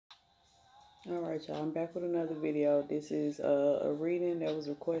Alright, y'all, I'm back with another video. This is a reading that was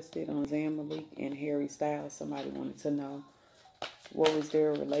requested on Zayn, Malik, and Harry Styles. Somebody wanted to know what was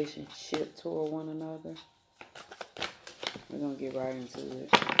their relationship toward one another. We're going to get right into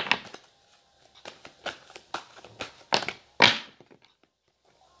it.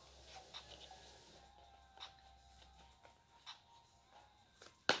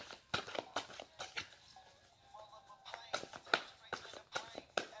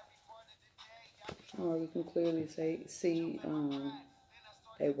 You can clearly see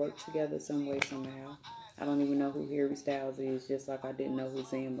they work together some way, somehow. I don't even know who Harry Styles is, just like I didn't know who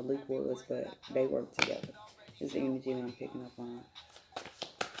Zayn Malik was, but they work together. It's the energy that I'm picking up on.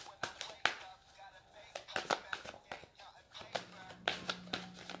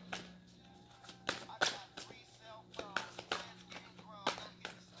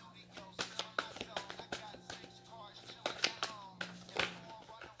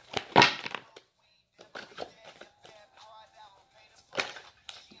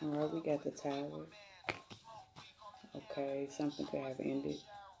 Alright, we got the Tower. Okay, something could have ended.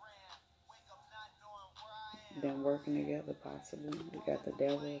 Them working together, possibly. We got the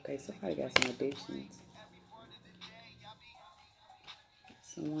Devil. Okay, somebody got some addictions.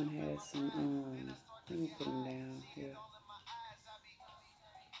 Someone has some, let me put them down here.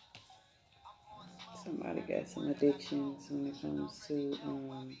 Somebody got some addictions when it comes to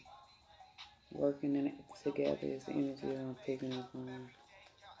working in it together is the energy that I'm picking up on.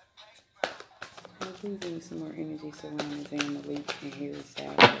 Please give me some more energy surrounding Zayn Malik and Harry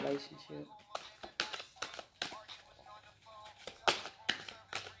Styles relationship.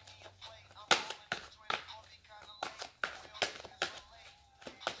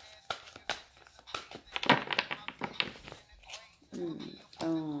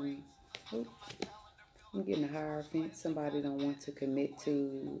 I'm getting a hierophant. Somebody don't want to commit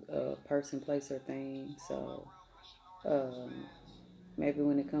to a person, place, or thing. So maybe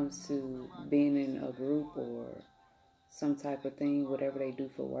when it comes to being in a group or some type of thing, whatever they do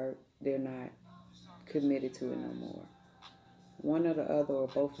for work, they're not committed to it no more. One or the other or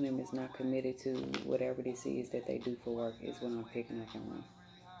both of them is not committed to whatever this is that they do for work is what I'm picking up on.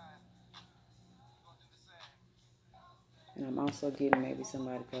 And I'm also getting maybe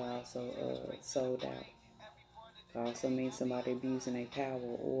somebody could also sold out. It also means somebody abusing their power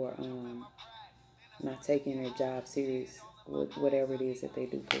or not taking their job serious with whatever it is that they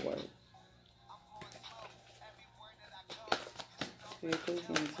do for work. Okay, please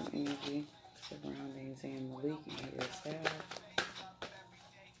give me some energy surrounding Zayn Malik and Harry Styles.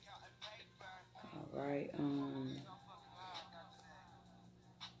 Alright,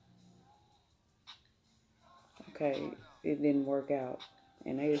 okay, it didn't work out.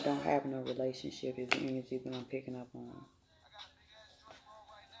 And they don't have no relationship is the energy that I'm picking up on.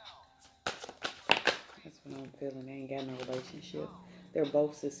 That's what I'm feeling. They ain't got no relationship. They're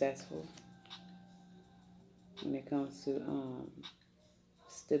both successful when it comes to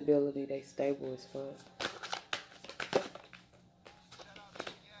stability. They stable as fuck.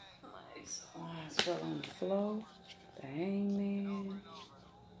 So eyes fell on the floor. The Hangman.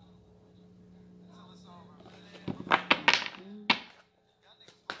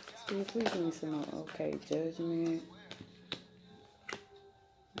 Still, please give me some more. Okay, Judgment.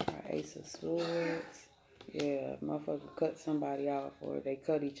 Alright, Ace of Swords. Yeah, motherfucker cut somebody off, or they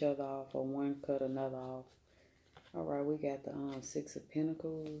cut each other off, or one cut another off. Alright, we got the Six of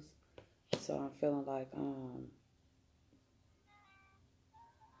Pentacles. So I'm feeling like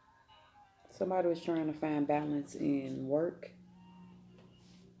somebody was trying to find balance in work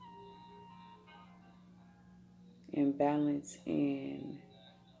and balance in.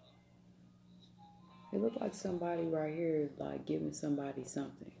 It looked like somebody right here is like giving somebody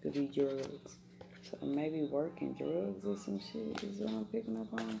something. It could be drugs. So maybe work and drugs or some shit is what I'm picking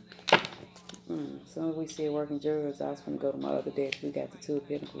up on. As soon as we see working drugs, I was going to go to my other deck. We got the Two of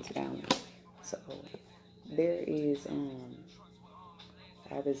Pentacles down there. So there is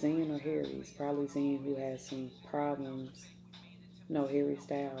either Zayn or Harry. It's probably Zayn who has some problems. No, Harry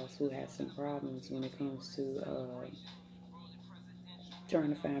Styles who has some problems when it comes to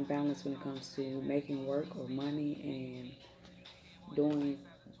trying to find balance when it comes to making work or money and doing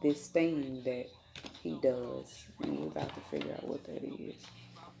this thing that he does. And we're about to figure out what that is.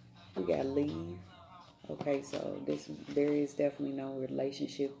 We got leave. Okay, so there is definitely no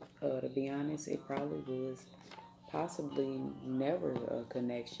relationship. To be honest, it probably was possibly never a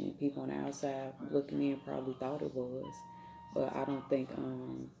connection. People on the outside looking in probably thought it was, but I don't think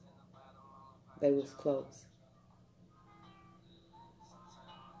they was close.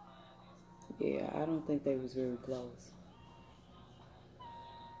 Yeah, I don't think they was very close.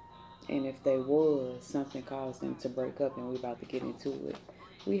 And if they was, something caused them to break up, and we about to get into it.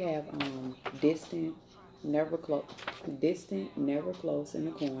 We have distant, never close, distant, never close in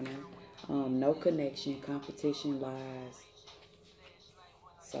the corner. No connection, competition, lies.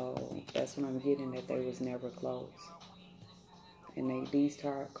 So that's what I'm getting, that they was never close. And these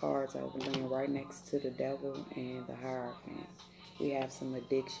cards are laying right next to the devil and the Hierophant. We have some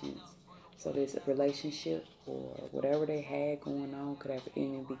addictions. So this relationship or whatever they had going on could have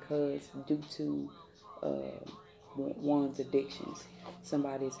ended because due to one's addictions.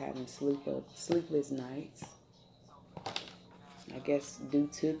 Somebody's having sleepless nights. I guess due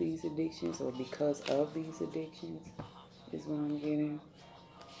to these addictions or because of these addictions is what I'm getting.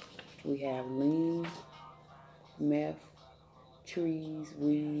 We have lean, meth, trees,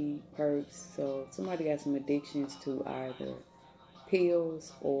 weed, perks. So somebody got some addictions to either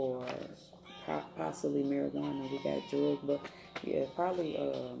pills or possibly marijuana. We got drugs, but yeah, probably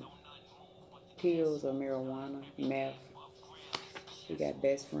pills or marijuana, meth. We got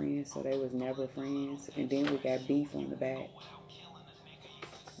best friends, so they was never friends. And then we got beef on the back.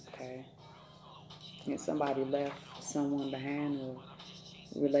 Okay. And somebody left someone behind, or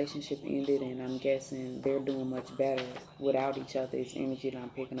relationship ended, and I'm guessing they're doing much better without each other. It's energy that I'm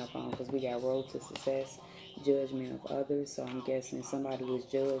picking up on because we got road to success, judgment of others. So I'm guessing somebody was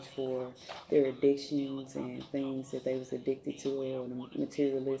judged for their addictions and things that they was addicted to, or the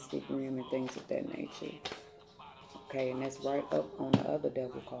materialistic realm and things of that nature. Okay, and that's right up on the other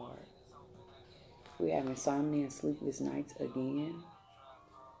devil card. We have insomnia and sleepless nights again.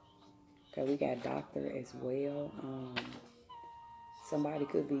 Okay, we got doctor as well. Somebody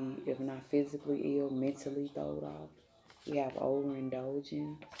could be, if not physically ill, mentally thrown off. We have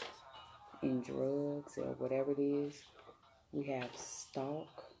overindulging in drugs or whatever it is. We have stalk.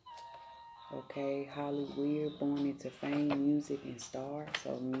 Okay, Hollywood, born into fame, music, and star.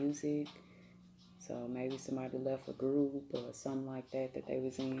 So music. So maybe somebody left a group or something like that they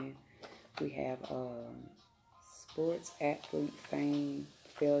was in. We have sports, athlete, fame,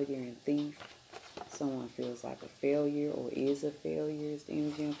 failure, and thief. Someone feels like a failure or is a failure is the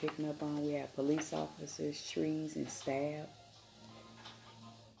energy I'm picking up on. We have police officers, trees, and stab.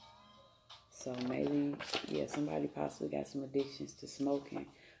 So maybe, yeah, somebody possibly got some addictions to smoking.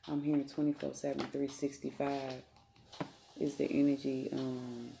 I'm hearing 24/7, 365 is the energy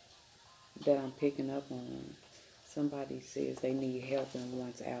that I'm picking up on. Somebody says they need help and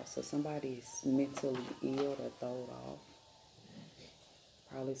wants out. So somebody is mentally ill or thrown off.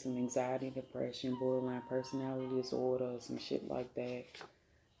 Probably some anxiety, depression, borderline personality disorder, some shit like that.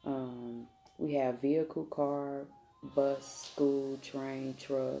 We have vehicle, car, bus, school, train,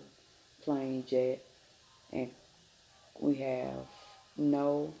 truck, plane, jet, and we have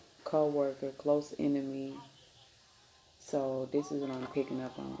no co-worker, close enemy. So this is what I'm picking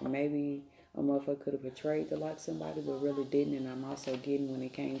up on. Maybe a motherfucker could have portrayed to like somebody, but really didn't. And I'm also getting when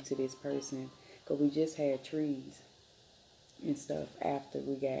it came to this person, because we just had trees and stuff after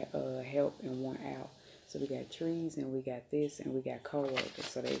we got help and want out. So we got trees and we got this and we got co-workers.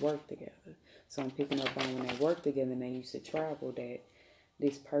 So they work together. So I'm picking up on when they work together and they used to travel, that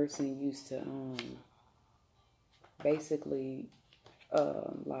this person used to basically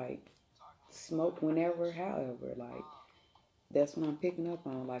like smoke whenever, however, like that's what I'm picking up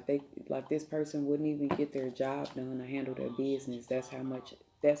on. Like this person wouldn't even get their job done or handle their business. That's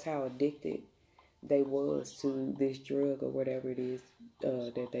how addicted they was to this drug or whatever it is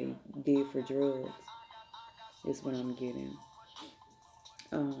that they did for drugs. Is what I'm getting.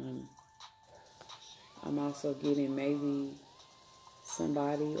 I'm also getting maybe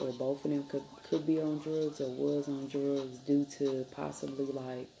somebody or both of them could be on drugs or was on drugs due to possibly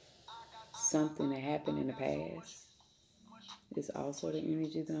like something that happened in the past. It's also the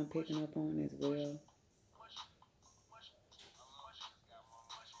energy that I'm picking up on as well.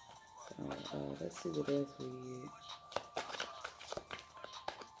 So let's see what else we get.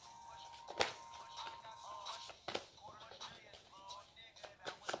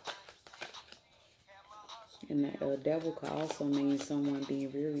 And the devil could also mean someone being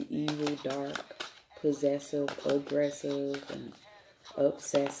very evil, dark, possessive, aggressive, and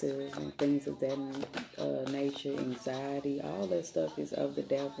obsessive, and things of that nature. Anxiety, all that stuff is of the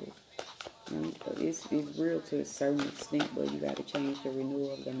devil. And it's real to a certain extent, but you got to change the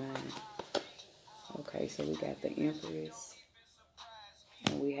renewal of the mind. Okay, so we got the Empress,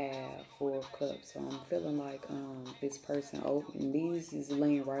 and we have Four of Cups. So I'm feeling like this person, and these is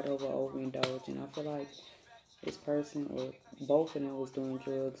laying right over overindulging. I feel like this person or both of them was doing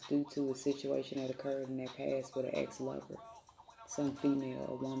drugs due to a situation that occurred in their past with an ex-lover. Some female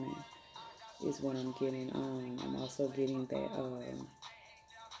or woman is what I'm getting. I'm also getting that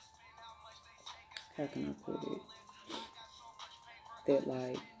how can I put it? That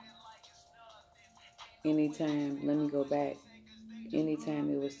like anytime, let me go back. Anytime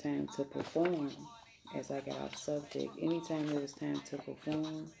it was time to perform, as I got off subject, anytime it was time to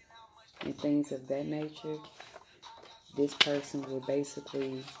perform and things of that nature, this person would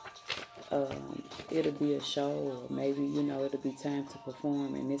basically, it'll be a show, or maybe, it'll be time to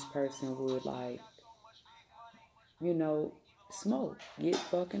perform, and this person would like, smoke, get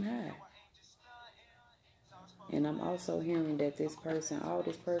fucking high. And I'm also hearing that all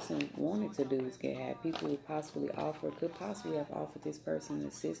this person wanted to do is get high. People could possibly have offered this person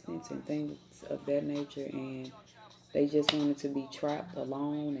assistance and things of that nature, and they just wanted to be trapped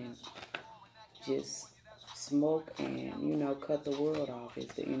alone and just smoke and, cut the world off is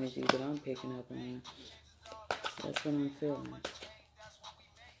the energy that I'm picking up on. That's what I'm feeling.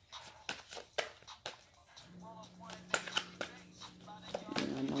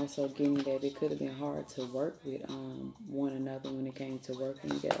 I'm also getting that it could have been hard to work with one another when it came to working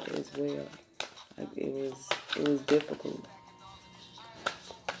together as well. Like it was difficult.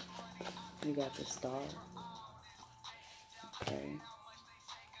 You got the star. Okay.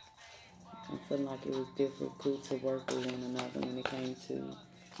 I'm feeling like it was difficult to work with one another when it came to,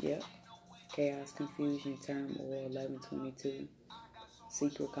 chaos, confusion, turmoil, 1122.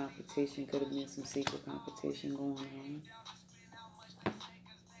 Secret competition. Could have been some secret competition going on.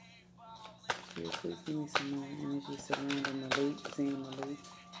 Yeah, please give me some more energy surrounding Malik, Zayn Malik,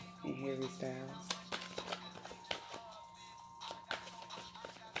 and Harry Styles.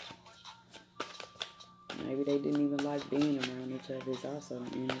 Maybe they didn't even like being around each other. It's also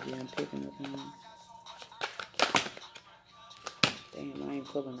the energy I'm picking up on. Damn, I ain't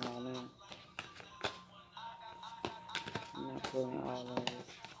pulling all in. I'm not pulling all of it.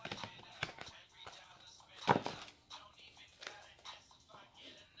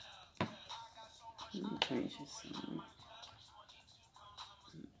 Let me change this song.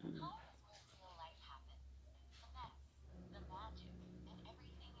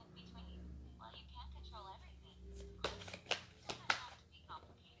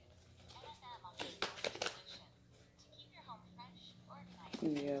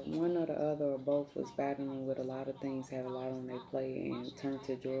 Yeah, one or the other or both was battling with a lot of things, had a lot on their plate, and turned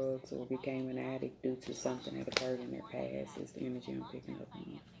to drugs or became an addict due to something that occurred in their past. Is the energy I'm picking up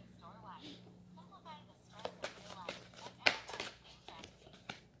on.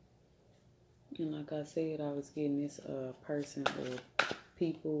 And like I said, I was getting this person or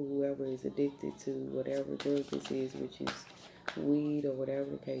people, whoever is addicted to whatever drug this is, which is weed or whatever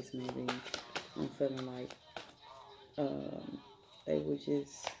the case may be. I'm feeling like they would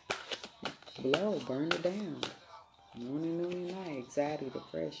just burn it down. Morning, noon, and night, anxiety,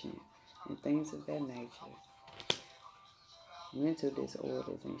 depression, and things of that nature. Mental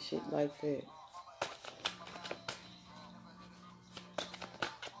disorders and shit like that.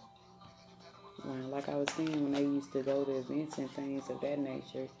 Like I was saying, when they used to go to events and things of that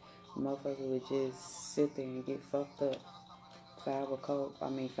nature, motherfucker would just sit there and get fucked up. Five of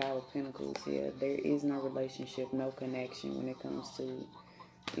Pentacles. Yeah, there is no relationship, no connection when it comes to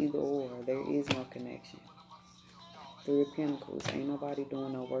either or. There is no connection. Three of Pentacles. Ain't nobody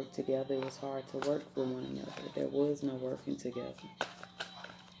doing no work together. It was hard to work with one another. There was no working together.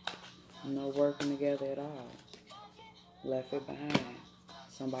 No working together at all. Left it behind.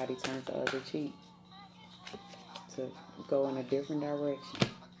 Somebody turned the other cheek to go in a different direction.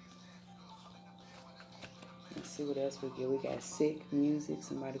 Let's see what else we get. We got sick music.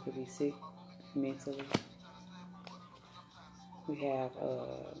 Somebody could be sick mentally. We have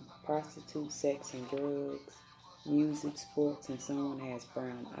prostitute, sex, and drugs. Music, sports, and someone has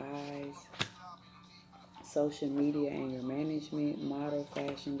brown eyes. Social media, anger management. Model,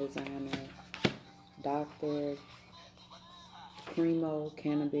 fashion designer. Doctor. Primo,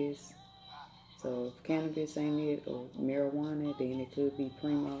 cannabis. So if cannabis ain't it, or marijuana, then it could be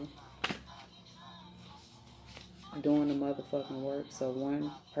primo. Doing the motherfucking work. So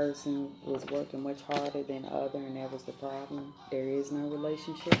one person was working much harder than the other, and that was the problem. There is no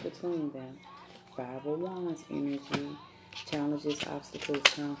relationship between them. Five of Wands energy. Challenges, obstacles,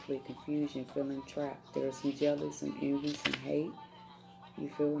 conflict, confusion, feeling trapped. There's some jealous, some envy, some hate. You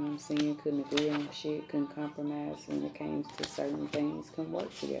feel what I'm saying? Couldn't agree on shit, couldn't compromise when it came to certain things, couldn't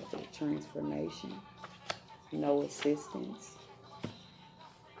work together. Transformation. No assistance.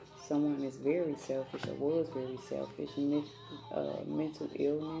 Someone is very selfish or was very selfish. Mental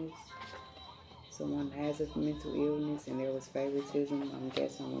illness. Someone has a mental illness and there was favoritism. I'm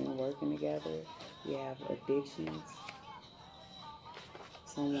guessing when working together. We have addictions.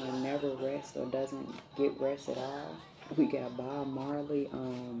 Someone never rests or doesn't get rest at all. We got Bob Marley,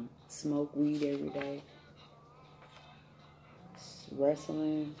 smoke weed every day.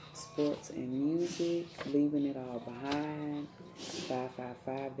 Wrestling, sports, and music, leaving it all behind.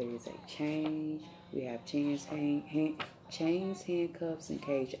 555, there is a change. We have chains, handcuffs, and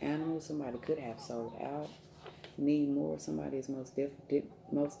caged animals. Somebody could have sold out. Need more. Somebody is most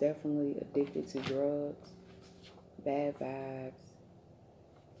definitely addicted to drugs. Bad vibes.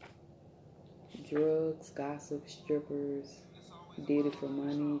 Drugs, gossip, strippers. Did it for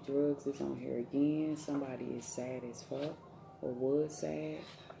money. Drugs is on here again. Somebody is sad as fuck, or was sad,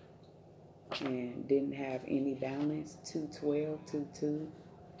 and didn't have any balance. 212, 22,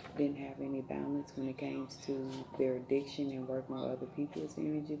 didn't have any balance when it came to their addiction and working with other people's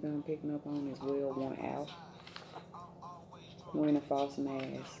energy that I'm picking up on as well. One out. Wearing a false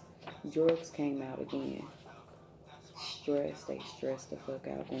mask. Drugs came out again. Stress, they stressed the fuck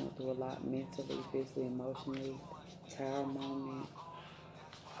out, going through a lot mentally, physically, emotionally. Tower moment.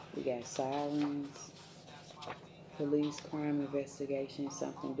 We got sirens. Police, crime investigation,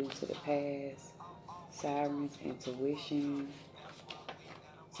 something due to the past. Sirens, intuition.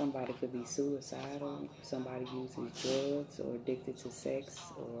 Somebody could be suicidal. Somebody uses drugs or addicted to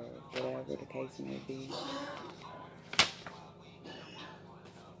sex or whatever the case may be.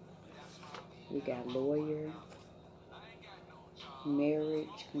 We got lawyer,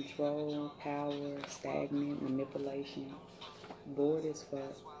 marriage, control, power, stagnant, manipulation, bored as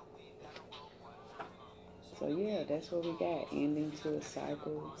fuck. So yeah, that's what we got. Ending to a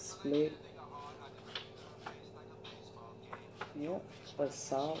cycle, split. Yep.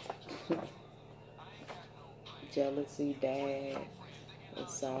 Assault. Jealousy, dad.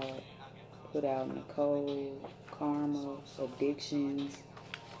 Assault. Put out in the cold. Karma. Addictions.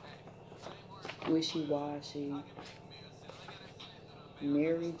 Wishy-washy.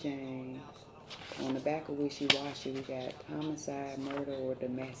 Mary Jane. On the back of wishy-washy, we got homicide, murder, or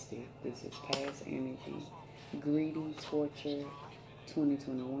domestic. This is past energy. Greedy, torture,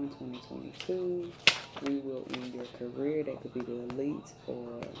 2021, 2022. We will end your career. That could be the elite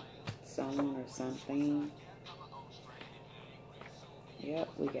or someone or something. Yep,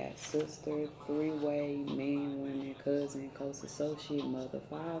 we got sister, three-way, man, women, cousin, close associate, mother,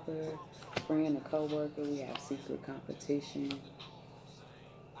 father, friend, or co-worker. We have secret competition.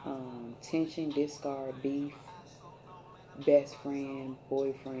 Tension, discard, beef, best friend,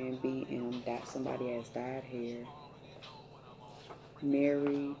 boyfriend, BM, that somebody has dyed hair.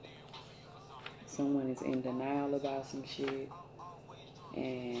 Married, someone is in denial about some shit.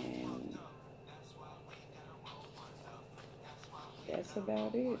 And that's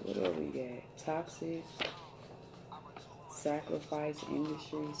about it. What else we got? Toxic, sacrifice,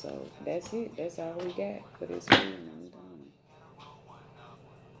 industry. So that's it. That's all we got for this week.